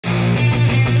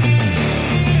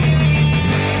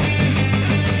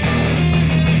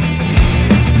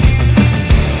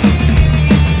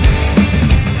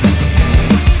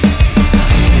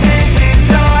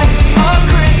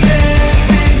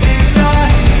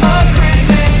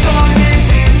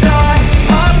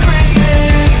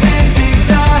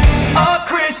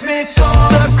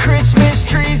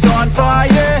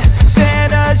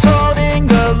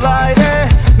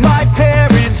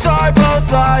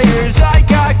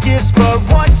just but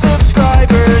 1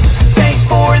 subscribers. Thanks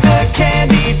for the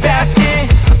candy basket.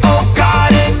 Oh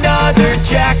God, another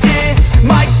jacket.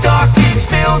 My stocking's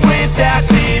filled with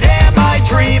acid. Am I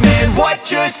dreaming? What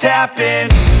just happened?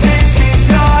 This is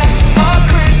not a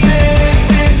Christmas.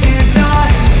 This is not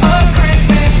a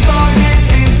Christmas song. This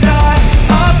is not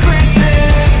a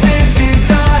Christmas. This is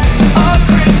not a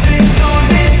Christmas song.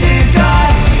 This is not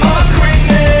a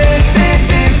Christmas. This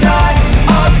is not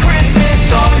a Christmas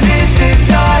song. This is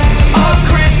not a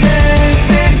Christmas.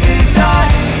 This is not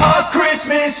a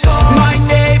Christmas song.